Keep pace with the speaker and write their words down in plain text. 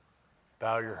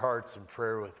Bow your hearts in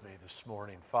prayer with me this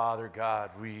morning. Father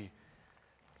God, we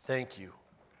thank you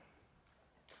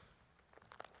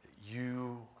that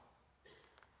you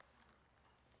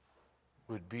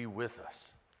would be with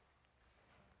us.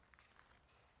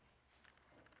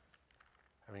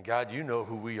 I mean, God, you know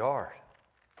who we are.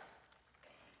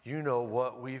 You know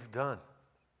what we've done.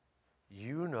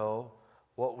 You know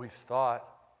what we've thought,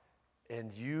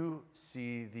 and you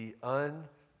see the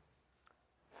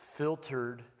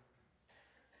unfiltered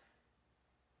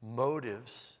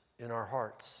motives in our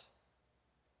hearts,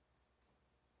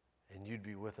 and you'd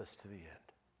be with us to the end.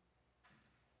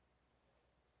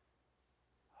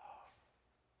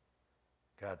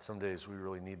 God, some days we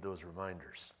really need those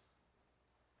reminders,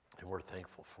 and we're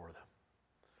thankful for them.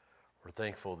 We're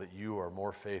thankful that you are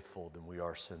more faithful than we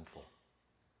are sinful,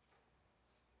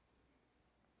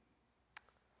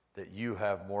 that you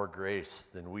have more grace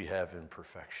than we have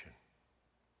imperfection.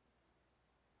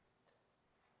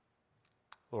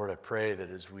 Lord, I pray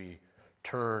that as we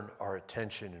turn our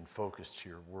attention and focus to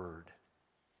your word,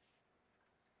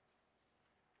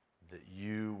 that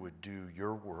you would do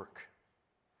your work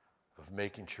of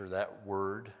making sure that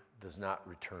word does not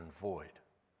return void,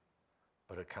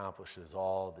 but accomplishes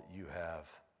all that you have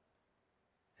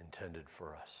intended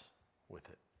for us with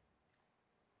it.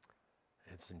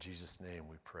 It's in Jesus' name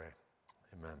we pray.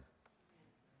 Amen.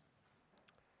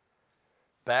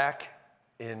 Back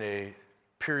in a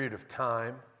period of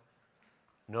time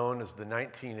known as the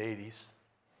 1980s,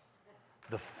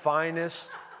 the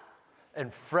finest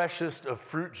and freshest of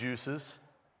fruit juices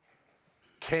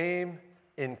came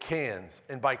in cans.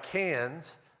 And by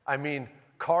cans, I mean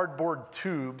cardboard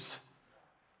tubes,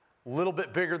 a little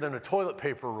bit bigger than a toilet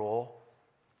paper roll,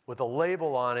 with a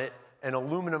label on it and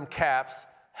aluminum caps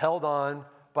held on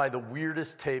by the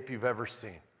weirdest tape you've ever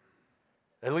seen.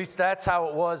 At least that's how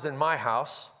it was in my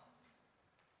house.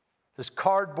 This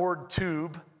cardboard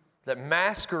tube that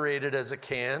masqueraded as a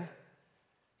can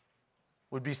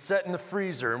would be set in the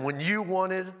freezer. And when you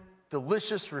wanted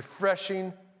delicious,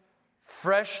 refreshing,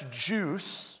 fresh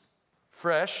juice,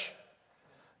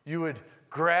 you would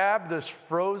grab this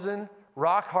frozen,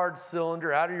 rock-hard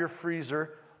cylinder out of your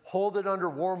freezer, hold it under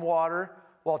warm water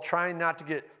while trying not to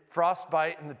get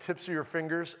frostbite in the tips of your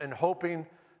fingers and hoping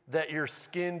that your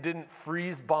skin didn't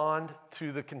freeze bond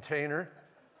to the container.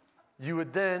 You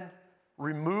would then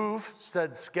remove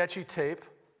said sketchy tape,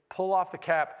 pull off the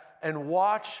cap, and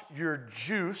watch your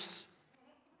juice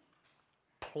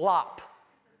plop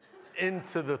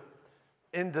into the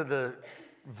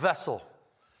vessel.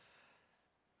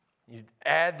 You'd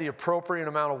add the appropriate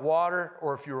amount of water,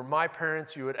 or if you were my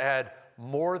parents, you would add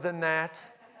more than that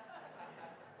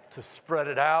to spread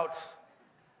it out.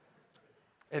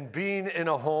 And being in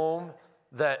a home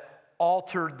that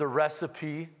altered the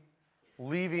recipe,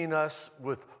 leaving us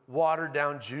with watered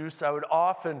down juice, I would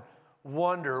often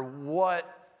wonder, what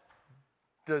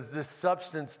does this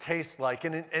substance taste like?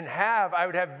 I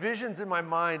would have visions in my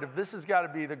mind of this has got to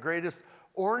be the greatest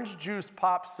orange juice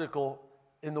popsicle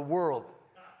in the world.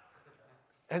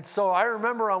 And so I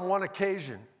remember on one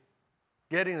occasion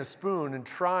getting a spoon and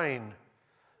trying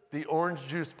the orange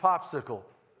juice popsicle.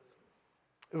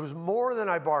 It was more than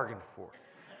I bargained for.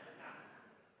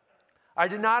 I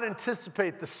did not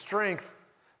anticipate the strength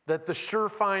that the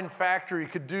Surefine factory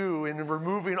could do in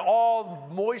removing all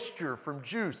moisture from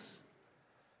juice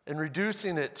and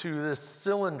reducing it to this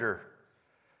cylinder.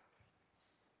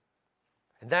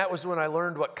 And that was when I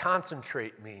learned what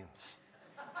concentrate means.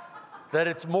 That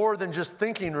it's more than just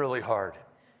thinking really hard.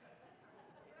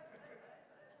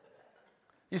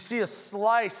 You see, a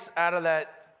slice out of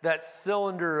that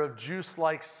cylinder of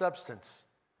juice-like substance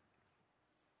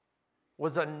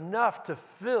was enough to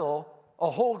fill a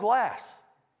whole glass.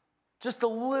 Just a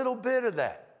little bit of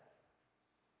that.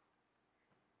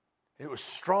 It was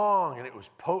strong and it was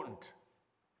potent.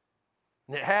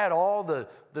 And it had all the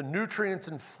nutrients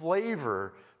and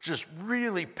flavor just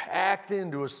really packed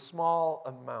into a small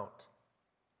amount.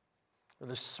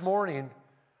 This morning,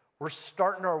 we're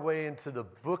starting our way into the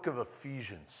book of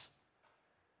Ephesians.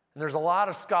 And there's a lot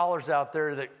of scholars out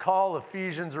there that call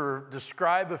Ephesians or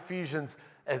describe Ephesians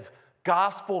as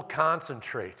gospel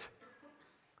concentrate.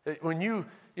 When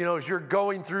as you're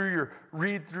going through,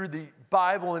 read through the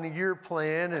Bible in a year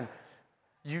plan, and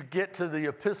you get to the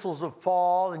epistles of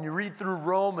Paul, and you read through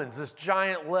Romans, this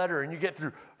giant letter, and you get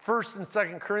through 1st and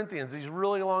 2nd Corinthians, these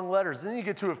really long letters. And then you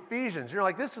get to Ephesians. You're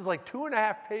like, this is like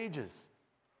 2.5 pages.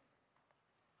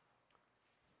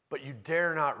 But you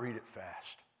dare not read it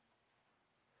fast.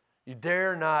 You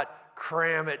dare not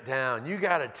cram it down. You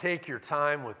got to take your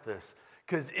time with this,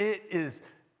 because it is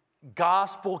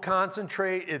gospel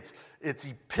concentrate, it's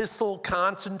epistle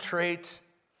concentrate.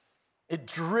 It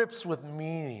drips with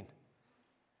meaning.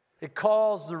 It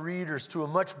calls the readers to a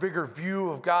much bigger view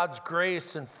of God's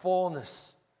grace and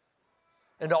fullness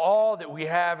and to all that we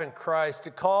have in Christ.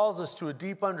 It calls us to a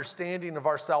deep understanding of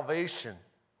our salvation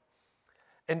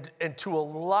and to a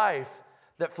life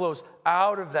that flows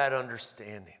out of that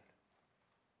understanding.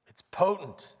 It's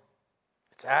potent.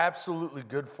 It's absolutely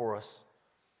good for us.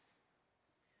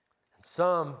 And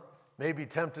some may be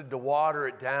tempted to water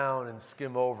it down and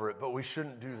skim over it, but we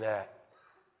shouldn't do that.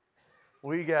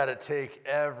 We got to take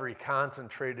every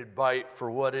concentrated bite for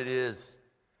what it is.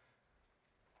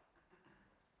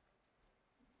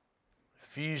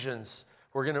 Ephesians,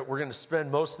 we're gonna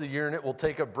spend most of the year in it. We'll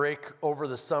take a break over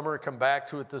the summer, come back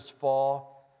to it this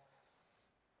fall.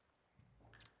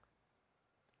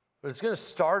 But it's going to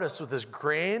start us with this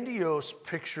grandiose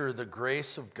picture of the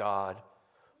grace of God,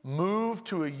 move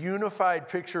to a unified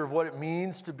picture of what it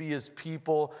means to be His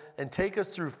people, and take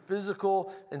us through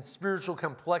physical and spiritual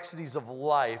complexities of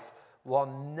life while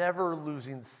never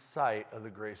losing sight of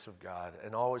the grace of God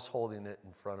and always holding it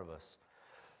in front of us.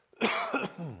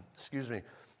 Excuse me.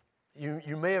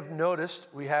 You may have noticed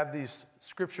we have these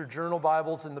Scripture Journal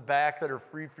Bibles in the back that are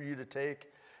free for you to take.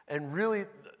 And really,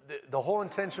 the whole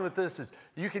intention with this is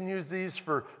you can use these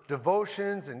for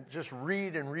devotions and just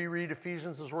read and reread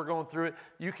Ephesians as we're going through it.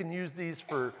 You can use these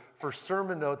for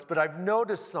sermon notes. But I've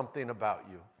noticed something about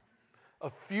you. A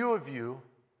few of you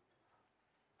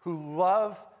who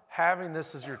love having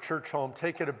this as your church home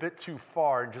take it a bit too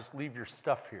far and just leave your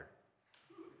stuff here.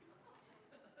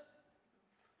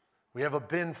 We have a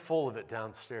bin full of it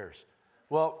downstairs.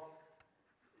 Well,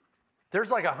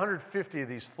 there's like 150 of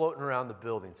these floating around the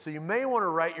building. So you may want to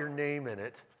write your name in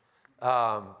it,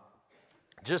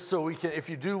 just so we can, if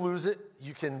you do lose it,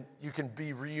 you can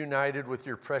be reunited with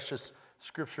your precious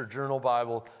Scripture Journal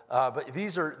Bible. But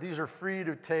these are free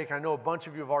to take. I know a bunch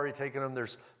of you have already taken them.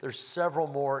 There's several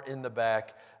more in the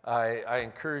back. I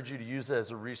encourage you to use it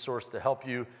as a resource to help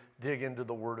you dig into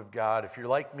the Word of God. If you're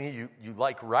like me, you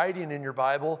like writing in your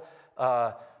Bible,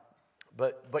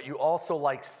 but you also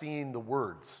like seeing the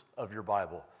words of your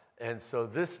Bible. And so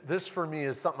this for me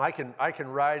is something I can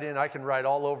write in. I can write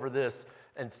all over this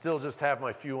and still just have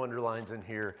my few underlines in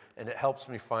here, and it helps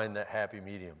me find that happy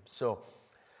medium. So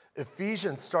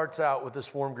Ephesians starts out with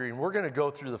this warm greeting. We're going to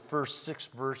go through the first 6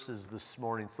 verses this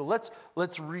morning. So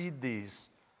let's read these.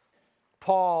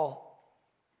 Paul,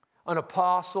 an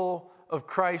apostle of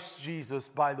Christ Jesus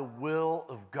by the will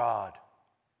of God,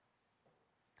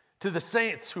 to the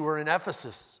saints who are in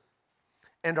Ephesus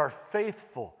and are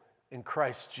faithful in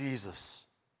Christ Jesus.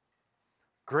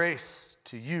 Grace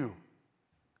to you,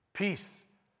 peace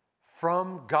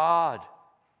from God,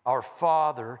 our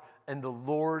Father, and the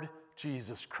Lord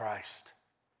Jesus Christ.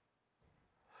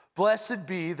 Blessed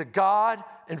be the God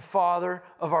and Father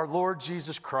of our Lord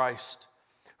Jesus Christ,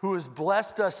 who has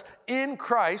blessed us in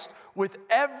Christ with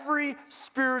every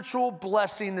spiritual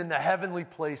blessing in the heavenly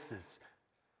places,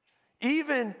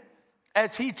 even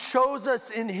as He chose us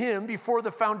in Him before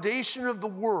the foundation of the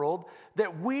world,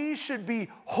 that we should be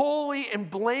holy and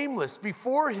blameless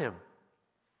before Him.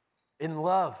 In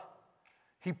love,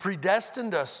 He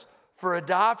predestined us for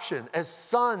adoption as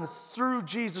sons through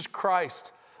Jesus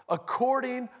Christ,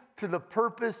 according to the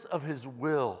purpose of His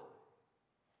will,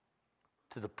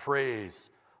 to the praise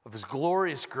of His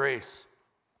glorious grace,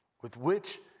 with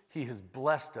which He has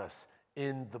blessed us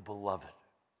in the Beloved.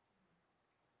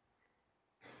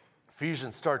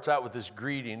 Ephesians starts out with this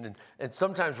greeting, and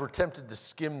sometimes we're tempted to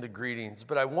skim the greetings,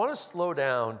 but I want to slow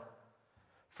down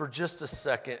for just a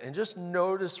second and just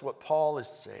notice what Paul is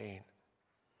saying.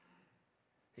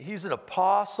 He's an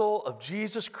apostle of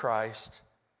Jesus Christ,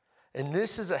 and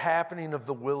this is a happening of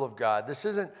the will of God. This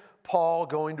isn't Paul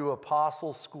going to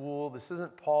apostle school. This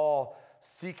isn't Paul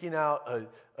seeking out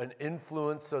an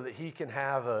influence so that he can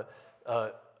have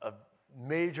a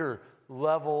major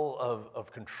level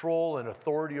of control and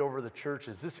authority over the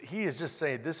churches. He is just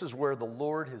saying, this is where the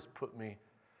Lord has put me.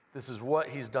 This is what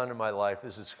He's done in my life.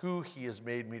 This is who He has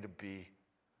made me to be.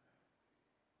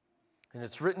 And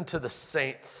it's written to the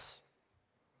saints,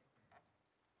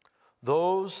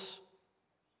 those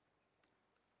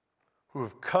who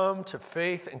have come to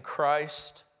faith in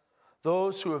Christ,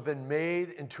 those who have been made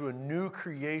into a new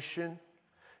creation.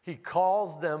 He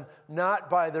calls them not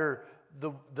by the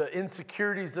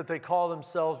insecurities that they call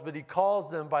themselves, but He calls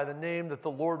them by the name that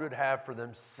the Lord would have for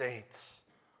them, saints.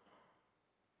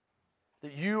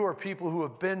 That you are people who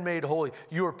have been made holy.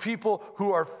 You are people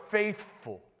who are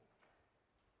faithful.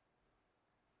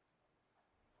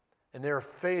 And they are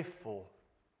faithful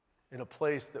in a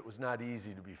place that was not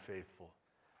easy to be faithful.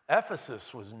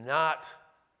 Ephesus was not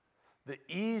the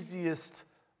easiest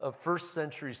of first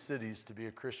century cities to be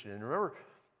a Christian. And remember,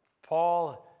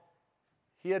 Paul,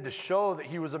 he had to show that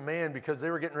he was a man because they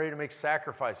were getting ready to make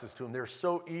sacrifices to him. They're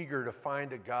so eager to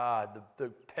find a God. The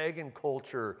pagan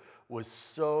culture was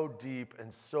so deep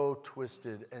and so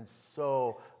twisted and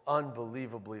so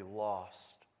unbelievably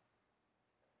lost.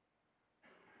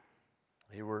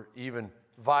 They were even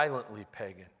violently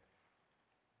pagan.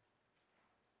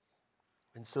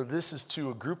 And so this is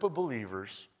to a group of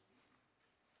believers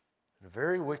in a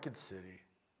very wicked city,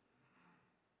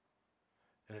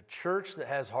 in a church that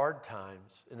has hard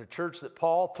times, in a church that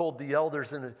Paul told the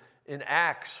elders in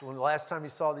Acts, when the last time he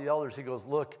saw the elders, he goes,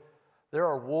 look, there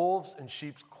are wolves in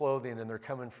sheep's clothing and they're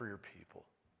coming for your people.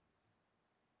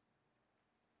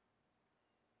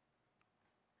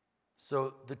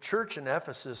 So the church in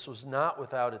Ephesus was not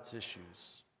without its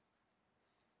issues,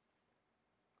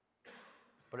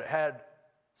 but it had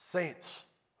saints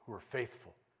who were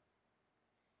faithful.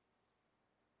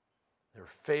 They were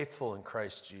faithful in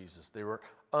Christ Jesus. They were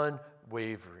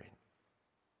unwavering.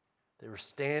 They were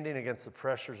standing against the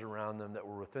pressures around them that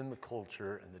were within the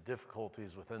culture and the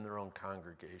difficulties within their own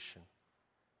congregation.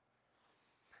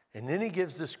 And then he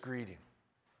gives this greeting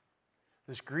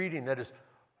that is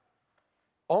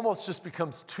almost just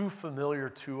becomes too familiar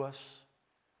to us.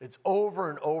 It's over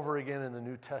and over again in the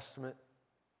New Testament.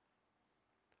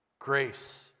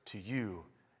 Grace to you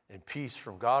and peace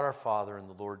from God our Father and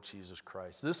the Lord Jesus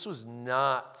Christ. This was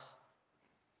not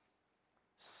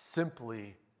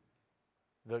simply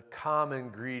the common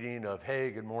greeting of,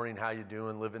 hey, good morning, how you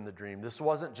doing, living the dream. This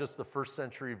wasn't just the first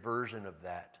century version of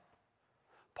that.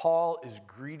 Paul is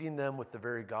greeting them with the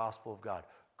very gospel of God.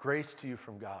 Grace to you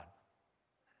from God.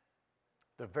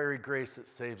 The very grace that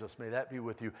saves us, may that be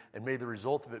with you, and may the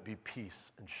result of it be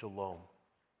peace and shalom.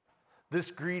 This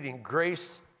greeting,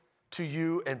 grace to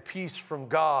you and peace from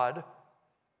God,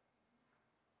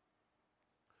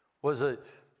 was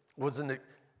an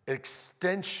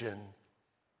extension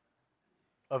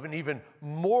of an even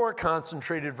more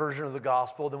concentrated version of the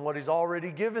gospel than what he's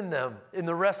already given them in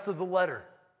the rest of the letter.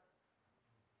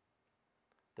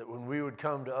 That when we would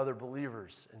come to other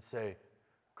believers and say,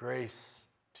 grace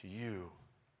to you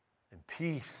and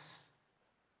peace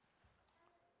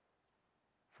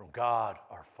from God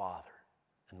our Father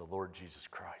and the Lord Jesus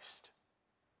Christ,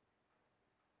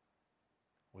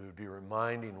 we would be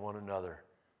reminding one another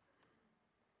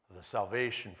of the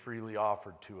salvation freely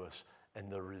offered to us and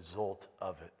the result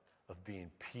of it, of being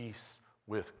peace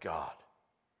with God.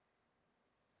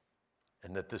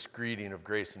 And that this greeting of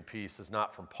grace and peace is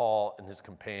not from Paul and his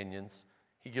companions.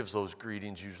 He gives those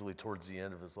greetings usually towards the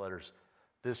end of his letters.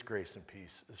 This grace and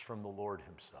peace is from the Lord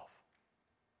himself.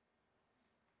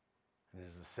 And it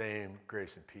is the same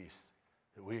grace and peace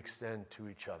that we extend to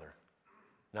each other.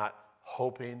 Not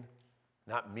hoping,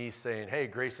 not me saying, hey,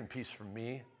 grace and peace from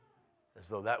me, as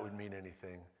though that would mean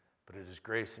anything, but it is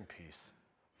grace and peace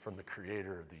from the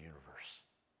Creator of the universe.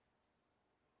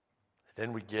 And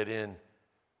then we get in,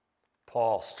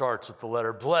 Paul starts with the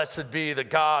letter, blessed be the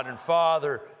God and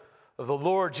Father of the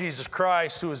Lord Jesus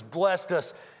Christ, who has blessed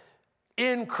us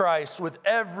in Christ with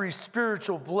every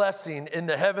spiritual blessing in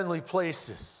the heavenly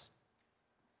places.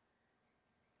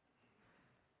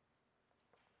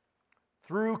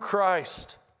 Through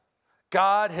Christ,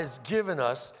 God has given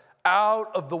us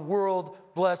out of the world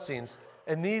blessings,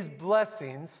 and these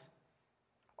blessings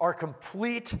are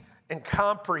complete and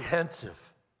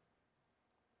comprehensive.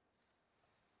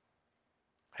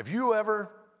 Have you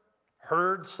ever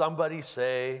heard somebody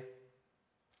say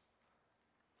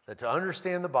that to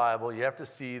understand the Bible, you have to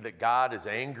see that God is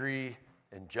angry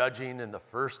and judging in the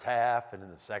first half, and in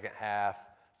the second half,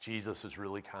 Jesus is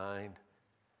really kind?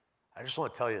 I just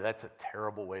want to tell you that's a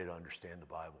terrible way to understand the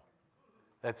Bible.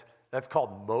 That's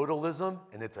called modalism,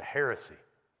 and it's a heresy.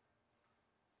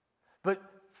 But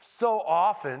so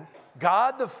often,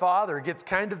 God the Father gets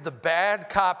kind of the bad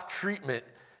cop treatment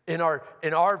in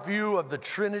our view of the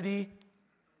Trinity.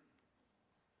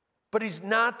 But he's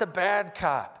not the bad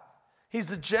cop. He's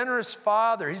the generous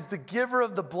Father. He's the giver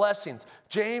of the blessings.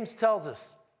 James tells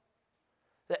us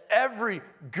that every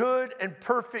good and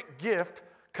perfect gift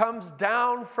comes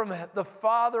down from the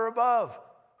Father above,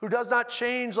 who does not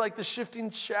change like the shifting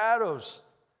shadows.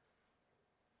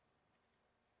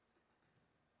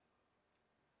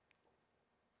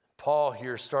 Paul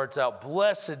here starts out,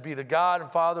 blessed be the God and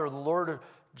Father of the Lord of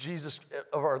Jesus,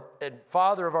 and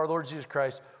Father of our Lord Jesus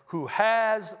Christ, who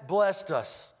has blessed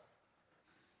us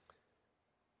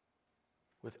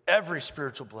with every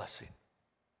spiritual blessing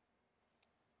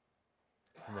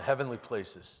in the heavenly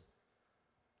places.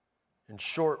 In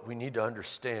short, we need to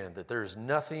understand that there is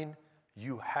nothing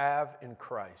you have in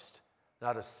Christ.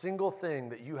 Not a single thing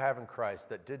that you have in Christ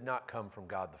that did not come from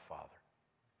God the Father.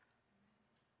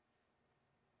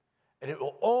 And it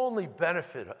will only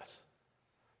benefit us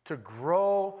to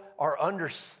grow our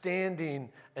understanding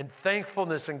and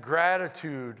thankfulness and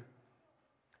gratitude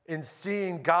in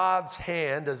seeing God's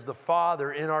hand as the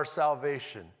Father in our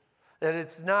salvation. That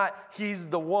it's not He's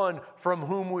the one from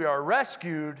whom we are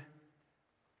rescued,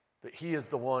 but He is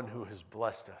the one who has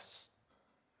blessed us.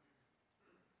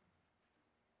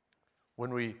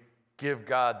 When we give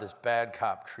God this bad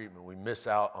cop treatment, we miss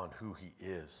out on who He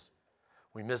is.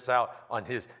 We miss out on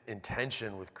His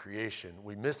intention with creation.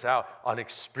 We miss out on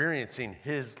experiencing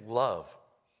His love.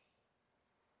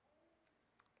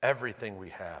 Everything we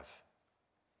have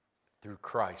through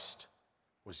Christ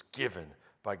was given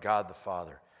by God the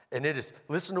Father. And it is,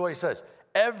 listen to what He says,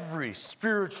 every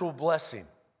spiritual blessing.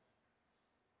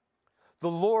 The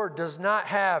Lord does not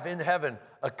have in heaven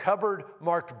a cupboard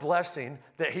marked blessing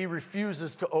that He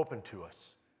refuses to open to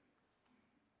us.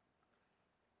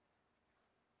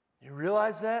 You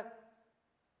realize that?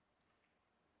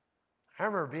 I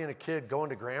remember being a kid going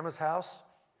to Grandma's house,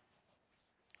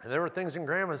 and there were things in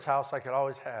Grandma's house I could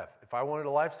always have. If I wanted a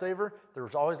lifesaver, there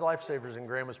was always lifesavers in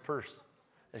Grandma's purse.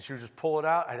 And she would just pull it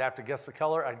out. I'd have to guess the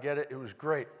color. I'd get it. It was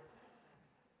great.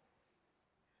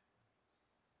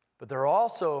 But there are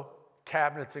also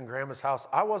cabinets in Grandma's house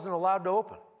I wasn't allowed to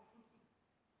open.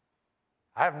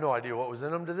 I have no idea what was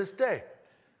in them to this day.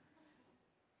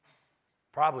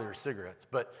 Probably her cigarettes,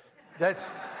 but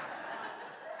that's...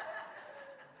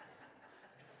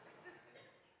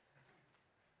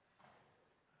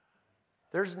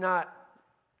 There's not,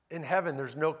 in heaven,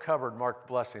 there's no cupboard marked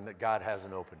blessing that God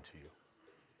hasn't opened to you.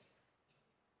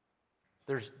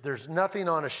 There's nothing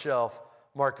on a shelf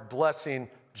marked blessing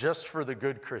just for the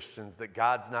good Christians that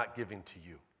God's not giving to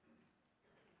you.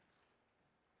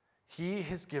 He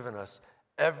has given us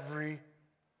every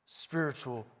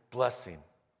spiritual blessing.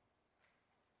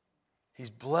 He's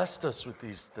blessed us with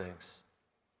these things.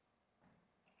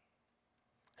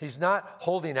 He's not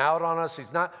holding out on us.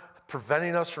 He's not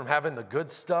preventing us from having the good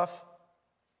stuff.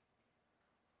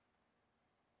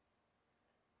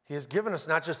 He has given us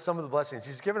not just some of the blessings.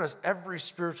 He's given us every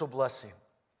spiritual blessing.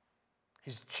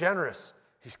 He's generous.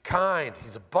 He's kind.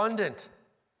 He's abundant.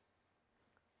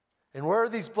 And where are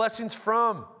these blessings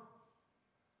from?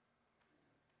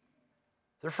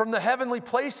 They're from the heavenly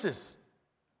places.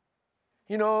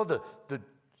 You know,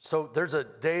 so there's a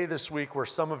day this week where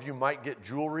some of you might get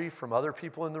jewelry from other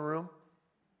people in the room.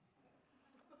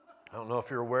 I don't know if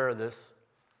you're aware of this.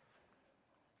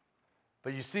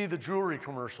 But you see the jewelry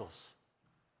commercials.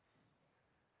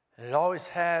 And it always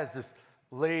has this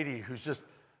lady who's just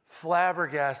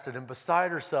flabbergasted and beside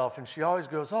herself. And she always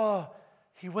goes, "Oh,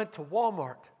 he went to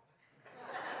Walmart."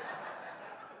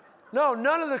 No,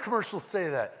 none of the commercials say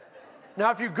that. Now,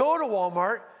 if you go to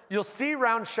Walmart, you'll see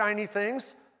round shiny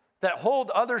things that hold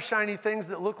other shiny things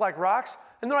that look like rocks.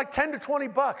 And they're like 10 to 20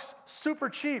 bucks. Super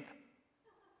cheap.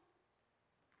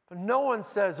 But no one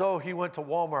says, "Oh, he went to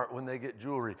Walmart," when they get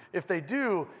jewelry. If they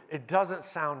do, it doesn't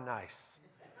sound nice.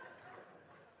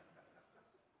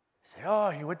 They say,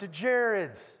 "Oh, he went to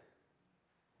Jared's."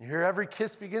 You hear every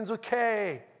kiss begins with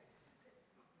K.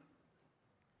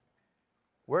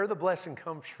 Where the blessing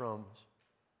comes from,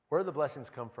 where the blessings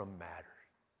come from matters.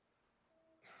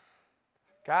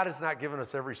 God has not given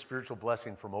us every spiritual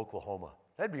blessing from Oklahoma.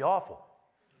 That'd be awful.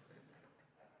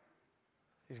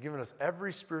 He's given us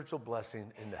every spiritual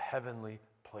blessing in the heavenly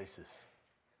places.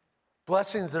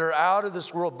 Blessings that are out of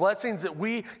this world. Blessings that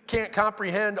we can't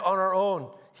comprehend on our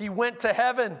own. He went to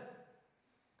heaven.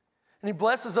 And He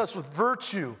blesses us with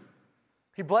virtue.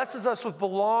 He blesses us with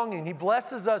belonging. He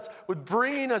blesses us with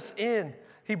bringing us in.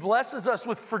 He blesses us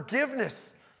with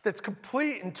forgiveness that's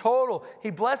complete and total.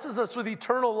 He blesses us with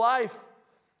eternal life,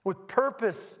 with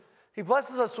purpose. He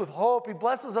blesses us with hope. He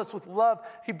blesses us with love.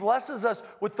 He blesses us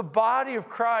with the body of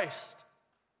Christ.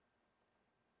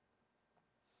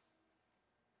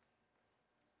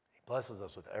 He blesses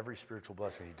us with every spiritual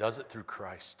blessing. He does it through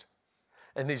Christ.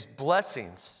 And these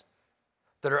blessings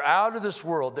that are out of this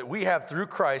world that we have through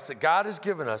Christ, that God has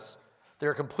given us, they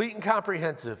are complete and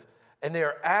comprehensive, and they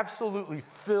are absolutely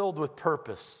filled with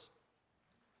purpose.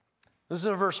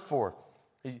 Listen to verse 4.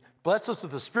 He blessed us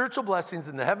with the spiritual blessings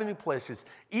in the heavenly places,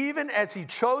 even as He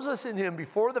chose us in Him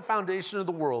before the foundation of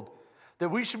the world, that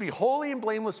we should be holy and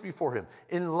blameless before Him.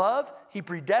 In love, He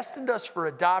predestined us for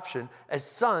adoption as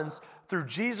sons through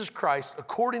Jesus Christ,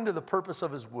 according to the purpose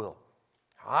of His will.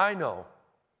 I know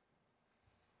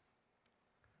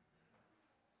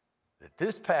that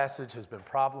this passage has been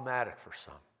problematic for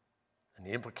some, and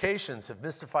the implications have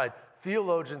mystified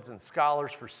theologians and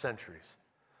scholars for centuries.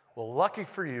 Well, lucky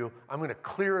for you, I'm going to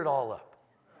clear it all up.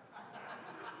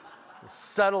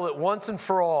 Settle it once and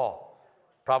for all.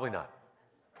 Probably not.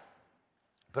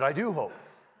 But I do hope.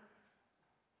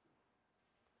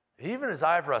 Even as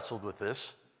I've wrestled with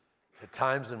this at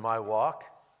times in my walk,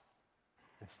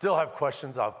 and still have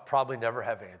questions I'll probably never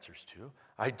have answers to,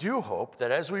 I do hope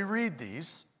that as we read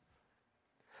these,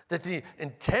 that the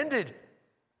intention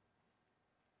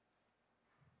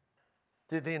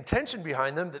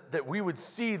behind them, that we would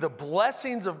see the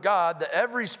blessings of God, that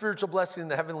every spiritual blessing in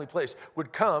the heavenly place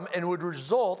would come and would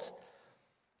result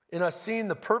in us seeing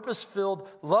the purpose-filled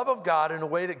love of God in a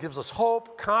way that gives us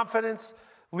hope, confidence,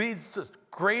 leads to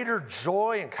greater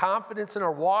joy and confidence in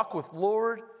our walk with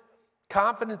Lord,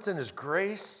 confidence in His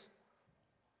grace.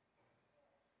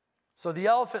 So the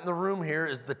elephant in the room here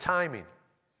is the timing.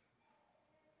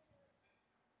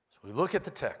 So we look at the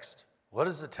text. What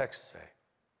does the text say?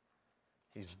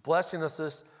 He's blessing us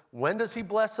this. When does He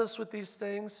bless us with these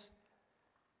things?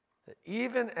 That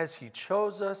even as He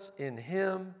chose us in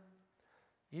Him,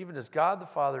 even as God the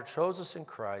Father chose us in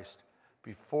Christ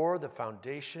before the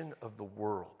foundation of the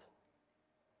world.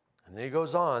 And then he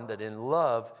goes on that in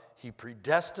love, He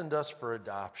predestined us for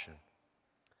adoption.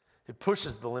 It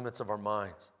pushes the limits of our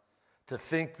minds to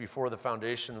think before the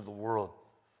foundation of the world.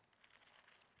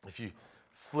 If you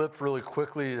flip really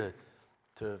quickly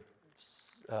to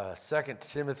 2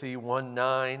 Timothy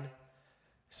 1:9,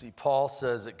 see, Paul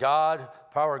says that God,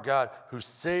 power of God, who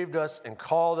saved us and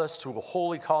called us to a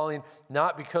holy calling,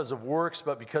 not because of works,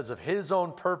 but because of His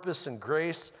own purpose and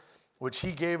grace, which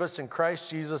He gave us in Christ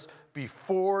Jesus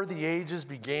before the ages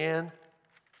began.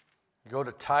 You go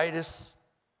to Titus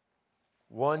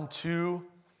 1:2.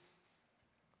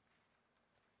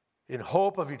 In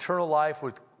hope of eternal life,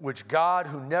 with which God,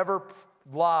 who never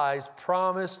lies,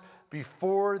 promised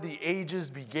before the ages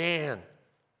began.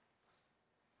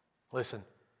 Listen,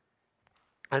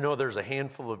 I know there's a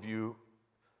handful of you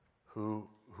who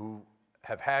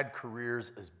have had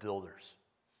careers as builders.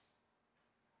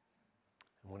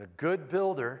 And when a good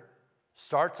builder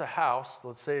starts a house,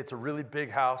 let's say it's a really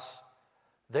big house,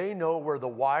 they know where the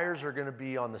wires are going to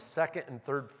be on the second and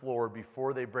third floor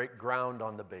before they break ground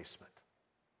on the basement.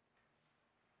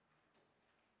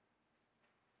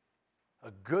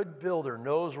 A good builder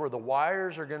knows where the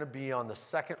wires are going to be on the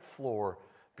second floor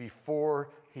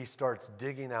before he starts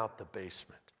digging out the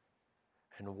basement.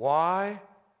 And why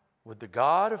would the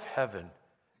God of heaven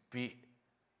be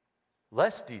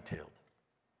less detailed?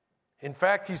 In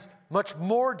fact, He's much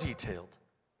more detailed.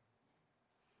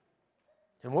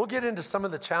 And we'll get into some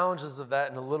of the challenges of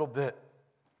that in a little bit.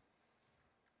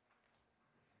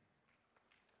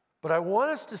 But I want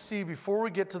us to see, before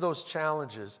we get to those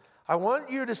challenges, I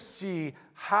want you to see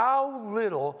how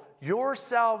little your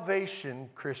salvation,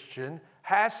 Christian,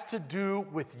 has to do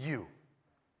with you.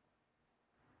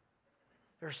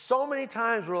 There's so many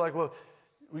times we're like, well,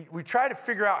 we try to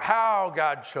figure out how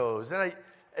God chose. And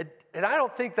I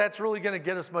don't think that's really going to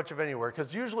get us much of anywhere,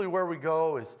 because usually where we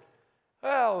go is,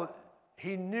 well,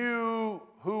 He knew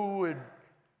who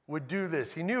would do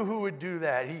this. He knew who would do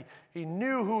that. He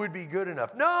knew who would be good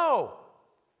enough. No!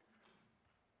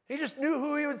 He just knew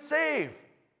who He would save.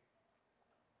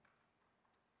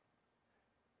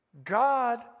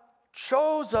 God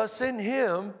chose us in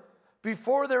Him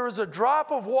before there was a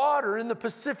drop of water in the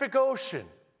Pacific Ocean.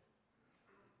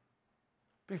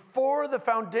 Before the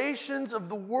foundations of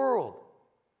the world.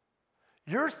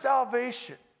 Your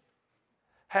salvation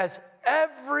has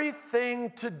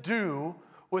everything to do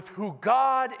with who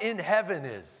God in heaven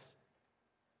is.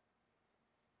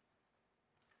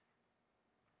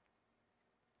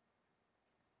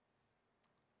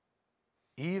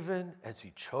 Even as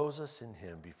He chose us in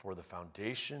Him before the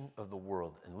foundation of the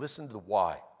world. And listen to the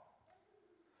why.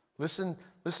 Listen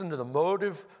to the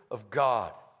motive of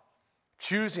God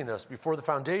choosing us before the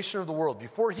foundation of the world,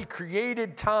 before He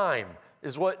created time,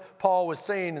 is what Paul was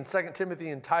saying in 2 Timothy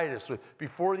and Titus,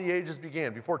 before the ages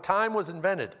began, before time was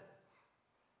invented,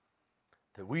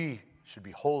 that we should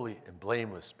be holy and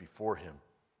blameless before Him.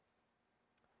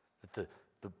 That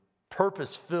the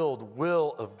purpose-filled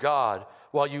will of God,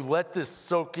 while you let this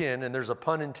soak in, and there's a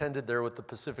pun intended there with the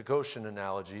Pacific Ocean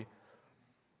analogy,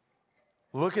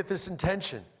 look at this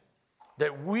intention,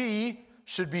 that we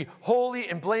should be holy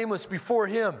and blameless before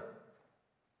Him.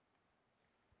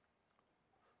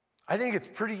 I think it's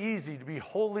pretty easy to be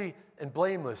holy and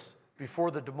blameless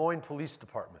before the Des Moines Police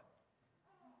Department.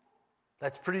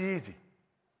 That's pretty easy.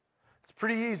 It's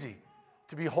pretty easy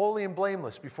to be holy and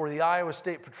blameless before the Iowa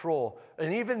State Patrol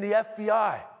and even the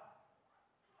FBI.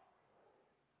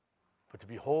 But to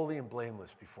be holy and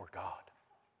blameless before God.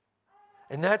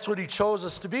 And that's what He chose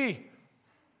us to be.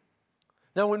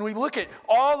 Now, when we look at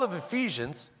all of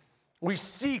Ephesians, we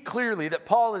see clearly that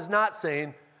Paul is not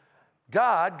saying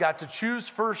God got to choose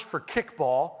first for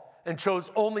kickball and chose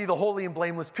only the holy and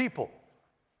blameless people.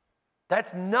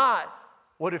 That's not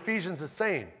what Ephesians is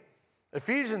saying.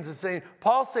 Ephesians is saying,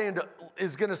 Paul's saying,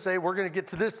 is going to say, we're going to get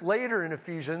to this later in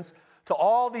Ephesians, to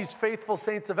all these faithful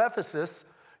saints of Ephesus,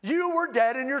 you were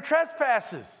dead in your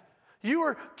trespasses. You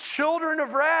were children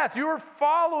of wrath. You were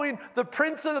following the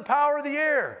prince of the power of the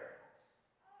air.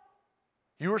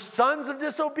 You were sons of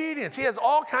disobedience. He has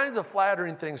all kinds of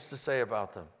flattering things to say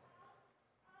about them.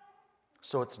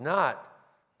 So it's not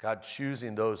God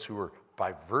choosing those who were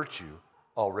by virtue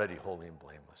already holy and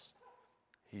blameless.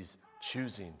 He's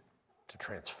choosing to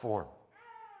transform,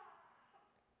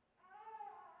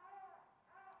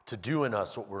 to do in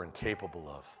us what we're incapable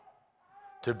of,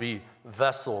 to be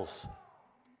vessels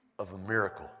of a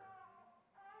miracle.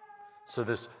 So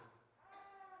this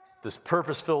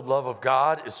purpose-filled love of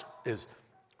God is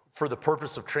for the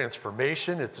purpose of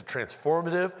transformation. It's a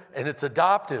transformative, and it's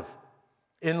adoptive.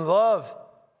 In love,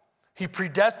 he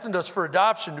predestined us for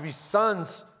adoption to be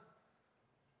sons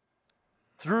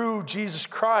through Jesus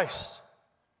Christ.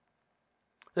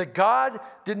 That God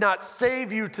did not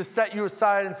save you to set you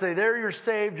aside and say, there you're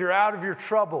saved, you're out of your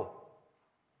trouble.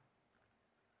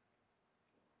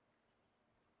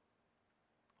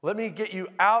 Let me get you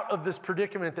out of this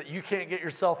predicament that you can't get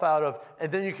yourself out of, and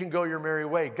then you can go your merry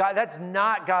way. God, that's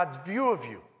not God's view of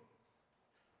you.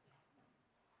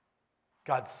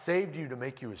 God saved you to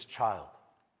make you his child.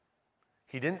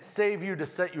 He didn't save you to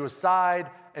set you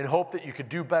aside and hope that you could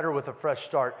do better with a fresh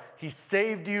start. He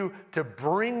saved you to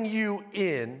bring you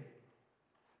in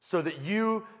so that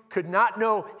you could not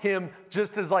know him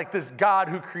just as like this God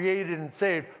who created and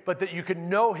saved, but that you could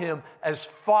know him as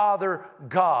Father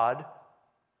God,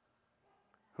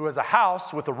 who has a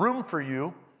house with a room for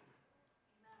you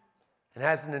and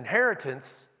has an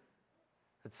inheritance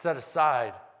that's set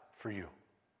aside for you.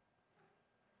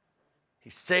 He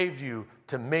saved you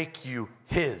to make you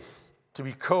his, to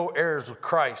be co-heirs with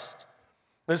Christ.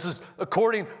 This is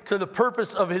according to the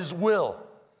purpose of his will.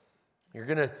 There's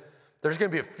going to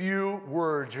be a few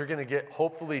words you're going to get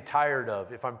hopefully tired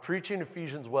of. If I'm preaching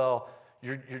Ephesians well,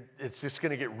 it's just going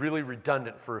to get really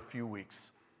redundant for a few weeks.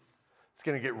 It's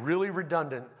going to get really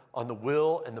redundant on the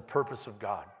will and the purpose of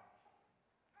God.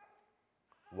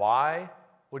 Why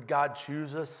would God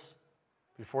choose us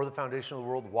before the foundation of the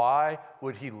world? Why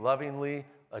would he lovingly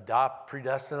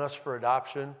predestine us for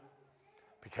adoption?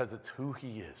 Because it's who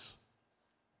he is.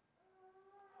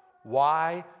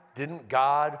 Why didn't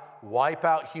God wipe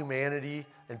out humanity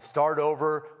and start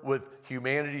over with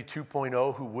humanity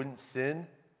 2.0 who wouldn't sin?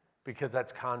 Because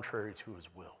that's contrary to his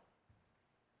will.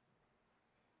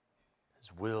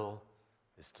 His will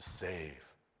is to save,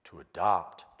 to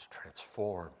adopt, to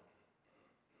transform.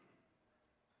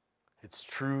 It's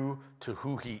true to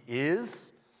who he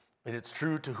is, and it's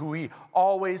true to who he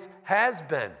always has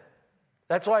been.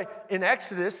 That's why in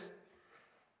Exodus,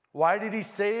 why did he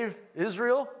save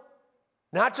Israel?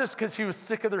 Not just because he was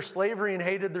sick of their slavery and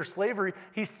hated their slavery.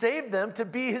 He saved them to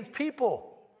be his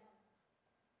people.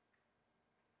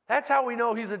 That's how we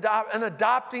know he's an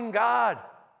adopting God.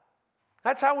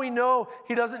 That's how we know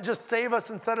he doesn't just save us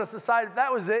and set us aside. If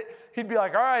that was it, he'd be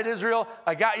like, all right, Israel,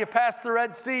 I got you past the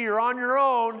Red Sea. You're on your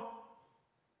own.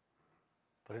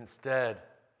 But instead,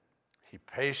 he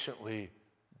patiently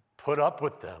put up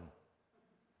with them,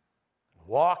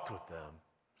 walked with them,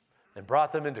 and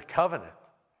brought them into covenant,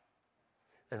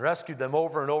 and rescued them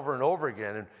over and over and over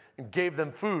again, and gave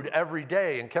them food every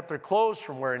day, and kept their clothes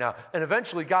from wearing out, and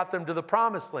eventually got them to the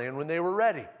promised land when they were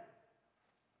ready.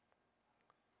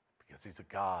 Because he's a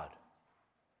God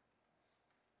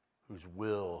whose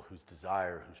will, whose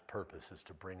desire, whose purpose is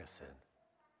to bring us in.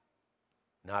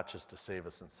 Not just to save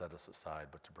us and set us aside,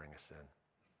 but to bring us in.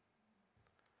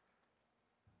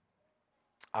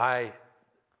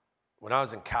 When I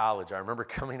was in college, I remember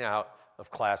coming out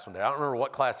of class one day. I don't remember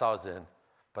what class I was in,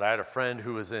 but I had a friend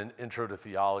who was in Intro to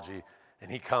Theology, and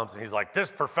he comes and he's like,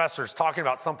 this professor's talking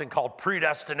about something called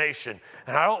predestination,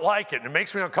 and I don't like it, and it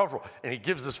makes me uncomfortable. And he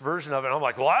gives this version of it, and I'm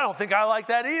like, well, I don't think I like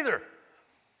that either.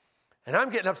 And I'm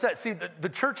getting upset. See, the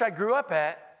church I grew up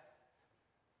at,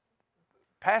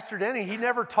 Pastor Denny, he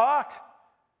never talked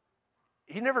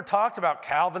about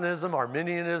Calvinism,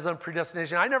 Arminianism,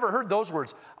 predestination. I never heard those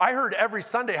words. I heard every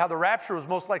Sunday how the rapture was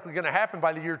most likely going to happen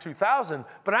by the year 2000,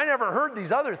 but I never heard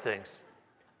these other things.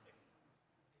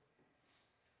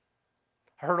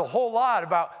 I heard a whole lot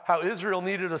about how Israel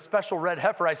needed a special red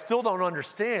heifer. I still don't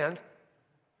understand,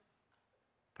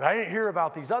 but I didn't hear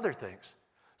about these other things.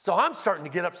 So I'm starting to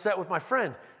get upset with my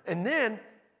friend. And then,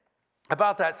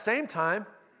 about that same time,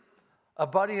 a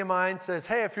buddy of mine says,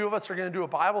 hey, a few of us are going to do a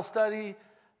Bible study,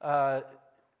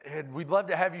 and we'd love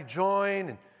to have you join.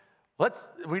 And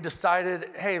we decided,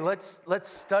 hey, let's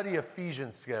study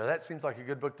Ephesians together. That seems like a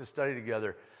good book to study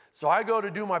together. So I go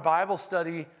to do my Bible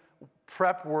study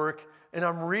prep work, and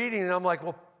I'm reading, and I'm like,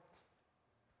 well,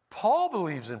 Paul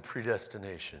believes in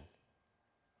predestination.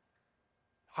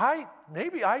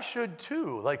 Maybe I should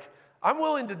too. Like, I'm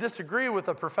willing to disagree with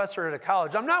a professor at a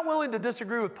college. I'm not willing to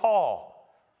disagree with Paul.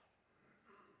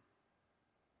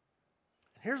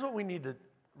 And here's what we need to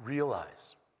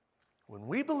realize. When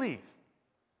we believe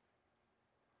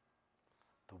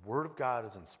the Word of God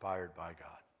is inspired by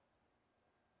God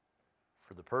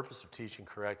for the purpose of teaching,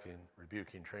 correcting,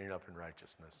 rebuking, training up in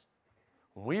righteousness,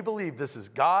 when we believe this is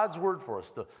God's Word for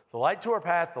us, the light to our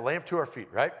path, the lamp to our feet,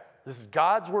 right? This is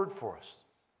God's Word for us.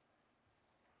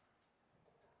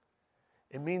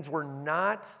 It means we're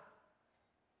not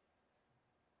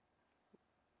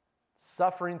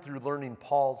suffering through learning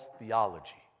Paul's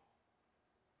theology.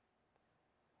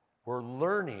 We're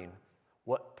learning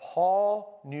what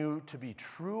Paul knew to be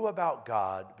true about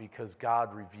God because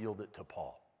God revealed it to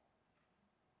Paul.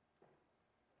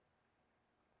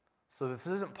 So this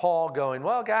isn't Paul going,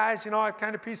 well, guys, I've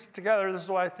kind of pieced it together. This is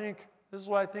what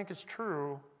I think is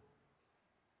true.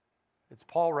 It's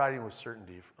Paul writing with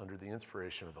certainty under the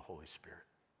inspiration of the Holy Spirit.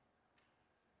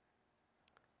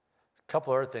 A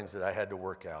couple other things that I had to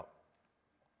work out.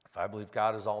 If I believe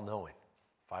God is all-knowing,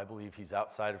 if I believe he's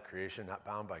outside of creation, not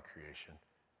bound by creation,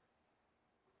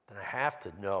 then I have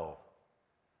to know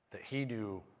that he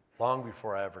knew long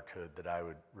before I ever could that I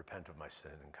would repent of my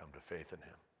sin and come to faith in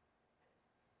him.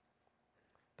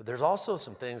 But there's also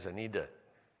some things I need to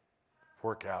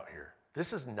work out here.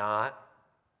 This is not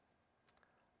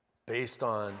based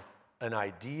on an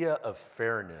idea of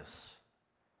fairness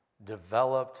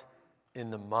developed in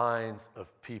the minds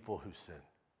of people who sin.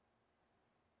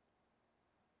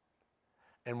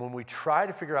 And when we try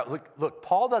to figure out, look,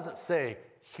 Paul doesn't say,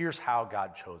 here's how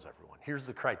God chose everyone. Here's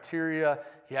the criteria.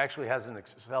 He actually has an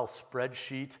Excel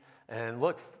spreadsheet. And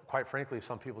look, quite frankly,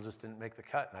 some people just didn't make the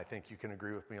cut, and I think you can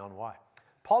agree with me on why.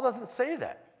 Paul doesn't say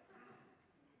that.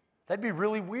 That'd be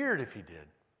really weird if he did.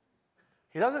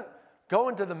 He doesn't go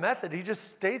into the method. He just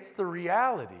states the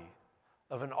reality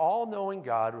of an all-knowing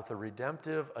God with a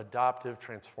redemptive, adoptive,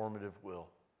 transformative will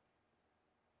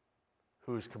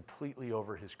who is completely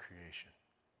over his creation.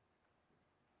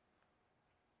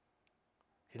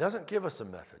 He doesn't give us a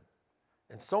method.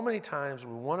 And so many times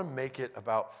we want to make it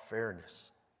about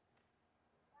fairness.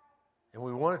 And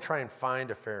we want to try and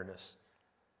find a fairness.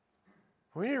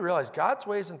 We need to realize God's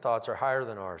ways and thoughts are higher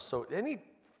than ours. So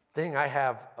anything I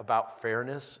have about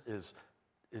fairness is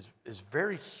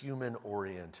very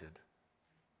human-oriented.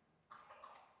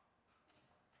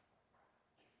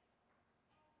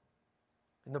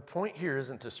 And the point here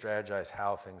isn't to strategize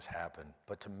how things happen,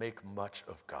 but to make much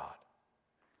of God.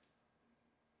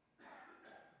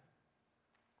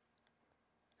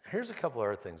 Here's a couple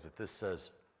other things that this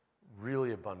says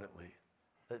really abundantly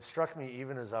that struck me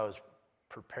even as I was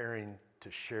preparing to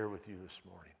share with you this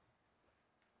morning.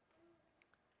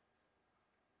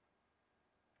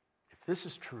 If this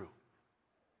is true,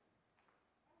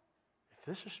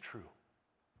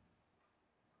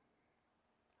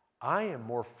 I am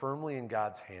more firmly in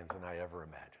God's hands than I ever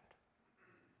imagined.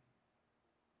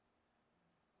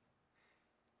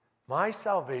 My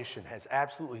salvation has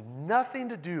absolutely nothing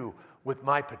to do with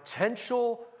my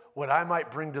potential, what I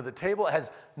might bring to the table. It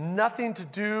has nothing to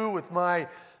do with my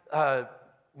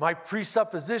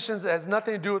presuppositions. It has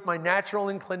nothing to do with my natural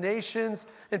inclinations.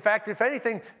 In fact, if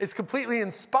anything, it's completely in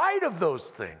spite of those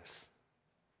things.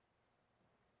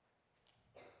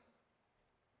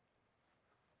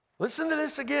 Listen to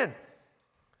this again.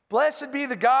 Blessed be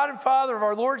the God and Father of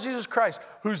our Lord Jesus Christ,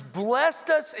 who's blessed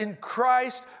us in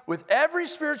Christ with every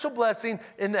spiritual blessing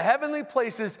in the heavenly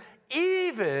places,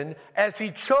 even as he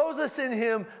chose us in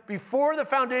him before the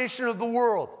foundation of the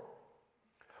world.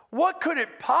 What could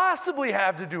it possibly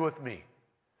have to do with me?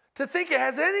 To think it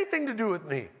has anything to do with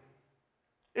me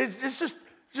is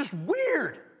just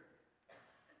weird. It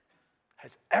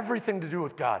has everything to do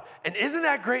with God. And isn't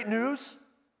that great news?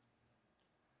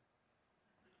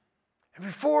 And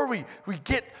before we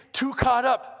get too caught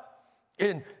up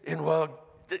in, well,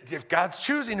 if God's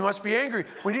choosing, he must be angry,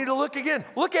 we need to look again.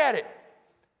 Look at it.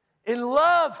 In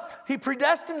love, he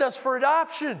predestined us for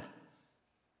adoption.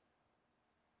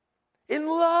 In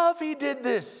love, he did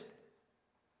this.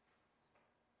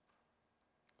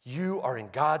 You are in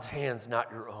God's hands, not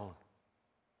your own.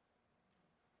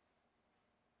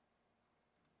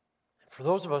 And for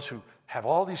those of us who have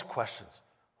all these questions,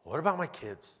 what about my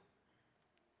kids?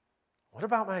 What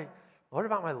about What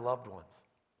about my loved ones?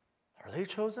 Are they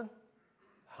chosen?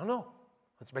 I don't know.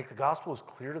 Let's make the gospel as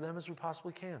clear to them as we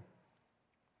possibly can.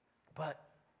 But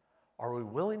are we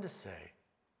willing to say,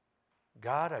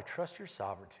 God, I trust your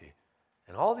sovereignty,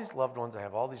 and all these loved ones I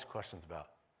have all these questions about,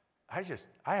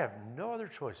 I have no other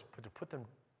choice but to put them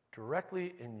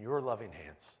directly in your loving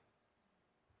hands.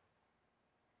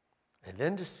 And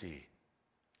then to see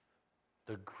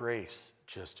the grace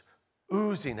just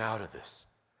oozing out of this.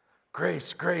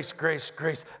 Grace, grace, grace,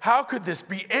 grace. How could this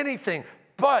be anything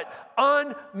but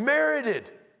unmerited,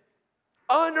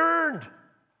 unearned?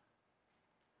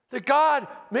 That God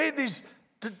made these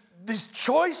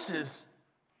choices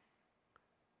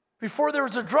before there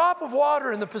was a drop of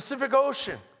water in the Pacific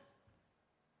Ocean.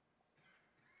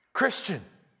 Christian,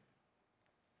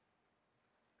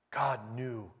 God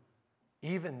knew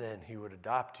even then he would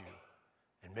adopt you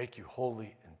and make you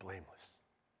holy and blameless.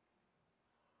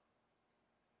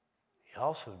 He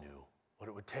also knew what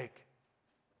it would take.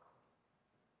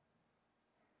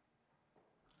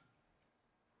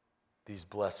 These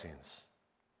blessings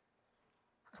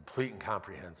are complete and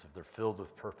comprehensive. They're filled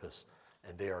with purpose,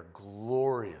 and they are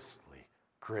gloriously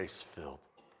grace-filled.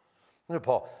 Look at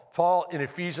Paul. Paul in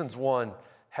Ephesians 1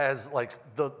 has like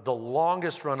the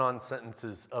longest run-on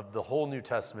sentences of the whole New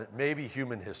Testament, maybe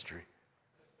human history.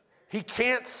 He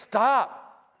can't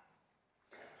stop.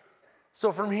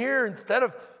 So from here, instead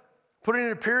of putting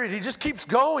in a period, he just keeps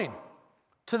going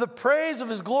to the praise of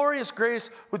his glorious grace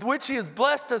with which he has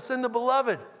blessed us in the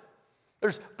beloved.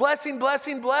 There's blessing,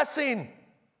 blessing, blessing.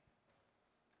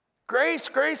 Grace,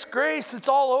 grace, grace. It's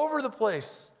all over the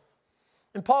place.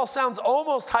 And Paul sounds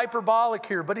almost hyperbolic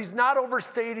here, but he's not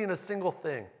overstating a single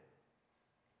thing.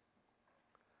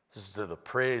 This is to the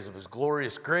praise of his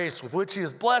glorious grace with which he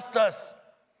has blessed us.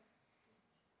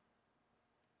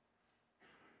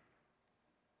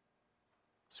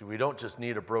 See, we don't just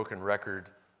need a broken record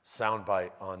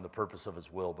soundbite on the purpose of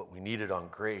his will, but we need it on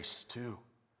grace too.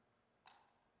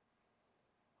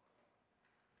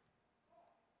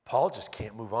 Paul just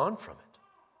can't move on from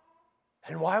it.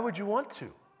 And why would you want to?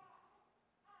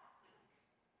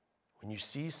 When you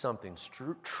see something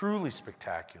truly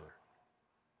spectacular,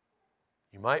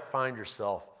 you might find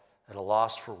yourself at a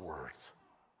loss for words,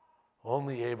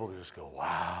 only able to just go,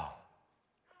 wow,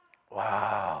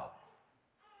 wow,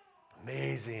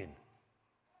 amazing.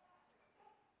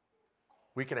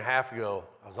 A week and a half ago,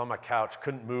 I was on my couch,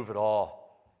 couldn't move at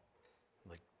all,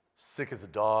 like sick as a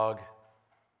dog,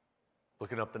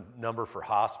 looking up the number for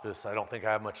hospice. I don't think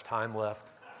I have much time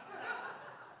left.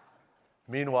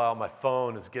 Meanwhile, my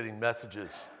phone is getting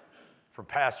messages from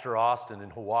Pastor Austin in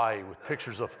Hawaii with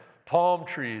pictures of palm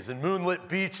trees and moonlit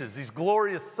beaches, these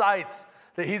glorious sights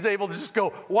that he's able to just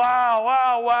go, wow,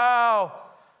 wow, wow,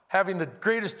 having the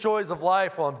greatest joys of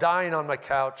life while I'm dying on my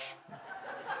couch,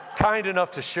 kind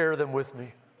enough to share them with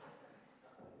me.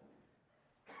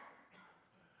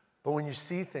 But when you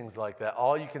see things like that,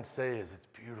 all you can say is, it's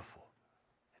beautiful,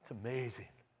 it's amazing,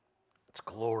 it's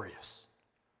glorious.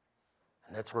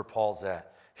 And that's where Paul's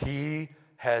at. He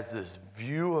has this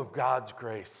view of God's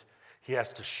grace. He has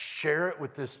to share it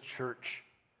with this church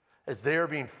as they are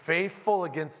being faithful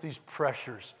against these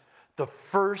pressures. The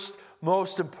first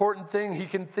most important thing he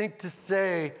can think to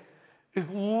say is,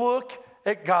 look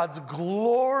at God's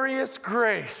glorious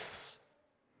grace.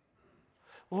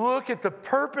 Look at the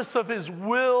purpose of his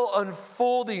will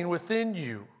unfolding within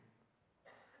you.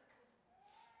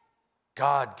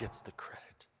 God gets the credit.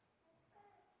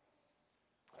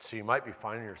 So you might be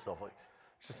finding yourself like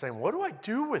just saying, what do I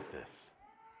do with this?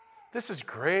 This is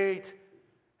great.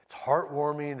 It's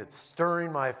heartwarming. It's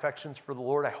stirring my affections for the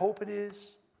Lord. I hope it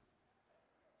is.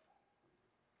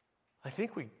 I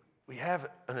think we have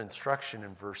an instruction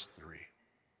in verse 3.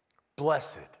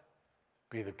 Blessed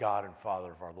be the God and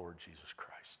Father of our Lord Jesus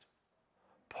Christ.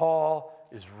 Paul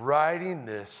is writing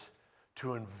this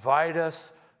to invite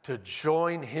us to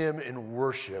join him in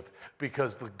worship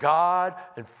because the God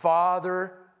and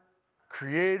Father,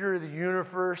 Creator of the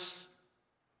universe,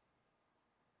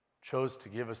 chose to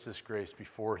give us this grace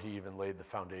before he even laid the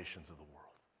foundations of the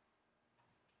world.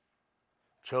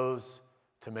 Chose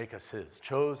to make us his.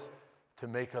 Chose to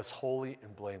make us holy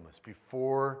and blameless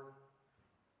before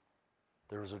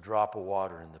there was a drop of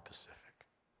water in the Pacific.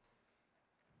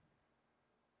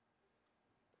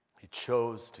 He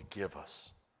chose to give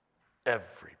us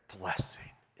every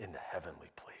blessing in the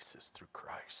heavenly places through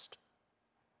Christ.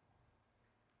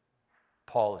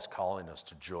 Paul is calling us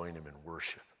to join him in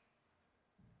worship,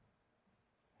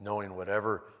 knowing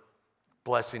whatever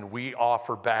blessing we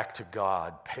offer back to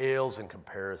God pales in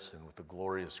comparison with the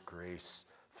glorious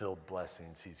grace-filled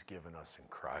blessings he's given us in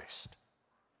Christ.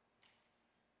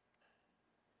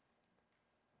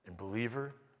 And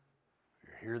believer,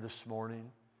 you're here this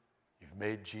morning, you've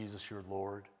made Jesus your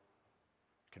Lord,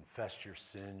 confessed your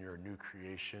sin, you're a new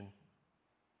creation.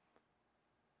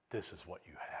 This is what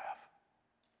you have.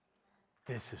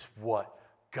 This is what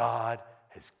God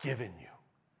has given you.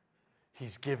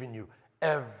 He's given you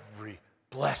every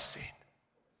blessing.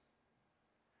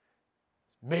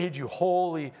 Made you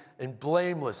holy and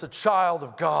blameless, a child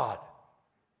of God.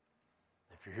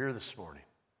 If you're here this morning,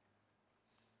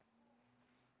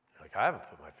 you're like, I haven't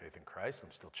put my faith in Christ.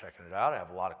 I'm still checking it out. I have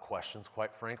a lot of questions,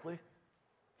 quite frankly.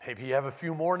 Maybe you have a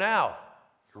few more now.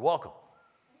 You're welcome.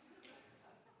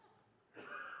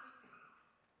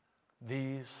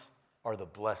 These are the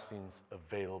blessings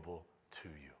available to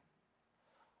you.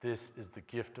 This is the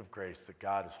gift of grace that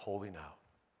God is holding out,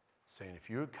 saying, if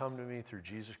you would come to me through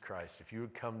Jesus Christ, if you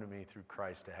would come to me through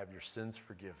Christ to have your sins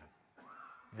forgiven,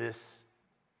 this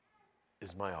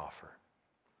is my offer.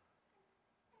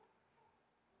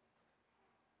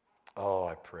 Oh,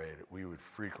 I pray that we would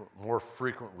more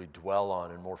frequently dwell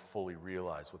on and more fully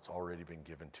realize what's already been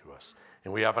given to us.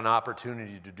 And we have an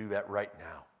opportunity to do that right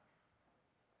now.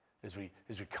 As we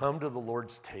come to the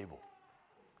Lord's table,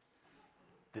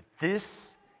 that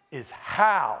this is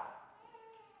how.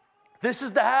 This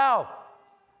is the how.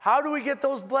 How do we get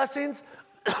those blessings?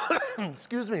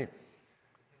 Excuse me.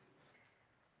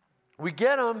 We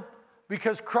get them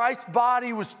because Christ's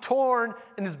body was torn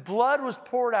and his blood was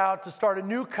poured out to start a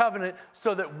new covenant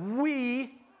so that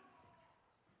we,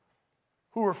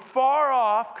 who were far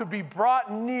off, could be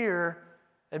brought near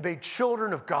and made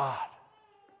children of God.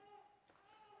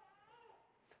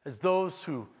 As those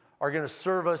who are going to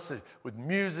serve us with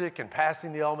music and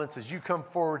passing the elements, as you come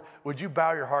forward, would you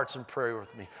bow your hearts and pray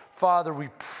with me? Father, we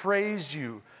praise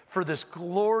you for this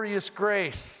glorious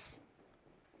grace.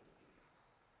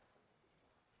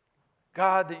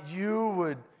 God, that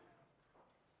you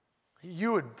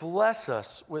would bless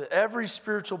us with every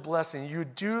spiritual blessing. You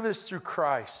would do this through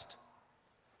Christ.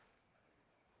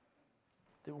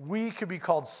 That we could be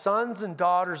called sons and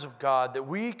daughters of God, that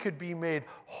we could be made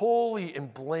holy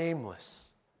and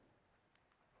blameless.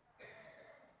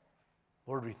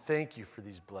 Lord, we thank you for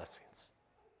these blessings.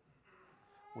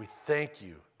 We thank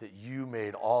you that you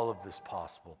made all of this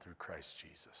possible through Christ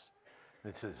Jesus. And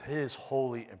it's in his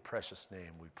holy and precious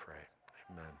name we pray.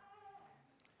 Amen.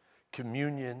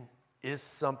 Communion is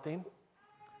something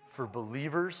for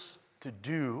believers to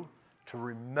do, to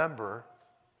remember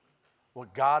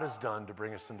what God has done to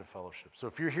bring us into fellowship. So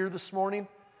if you're here this morning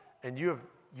and you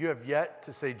have yet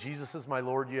to say, Jesus is my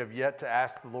Lord, you have yet to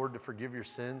ask the Lord to forgive your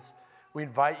sins, we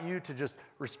invite you to just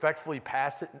respectfully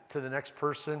pass it to the next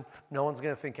person. No one's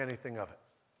going to think anything of it.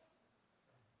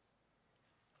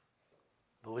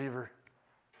 Believer,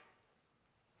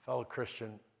 fellow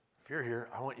Christian, if you're here,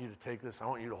 I want you to take this, I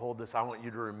want you to hold this, I want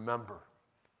you to remember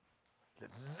that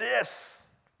this,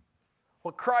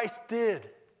 what Christ did,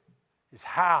 is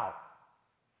how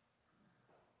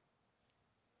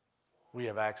we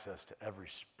have access to every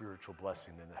spiritual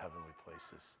blessing in the heavenly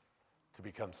places, to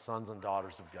become sons and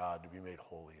daughters of God, to be made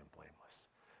holy and blameless.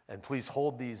 And please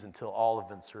hold these until all have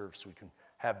been served so we can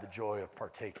have the joy of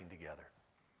partaking together.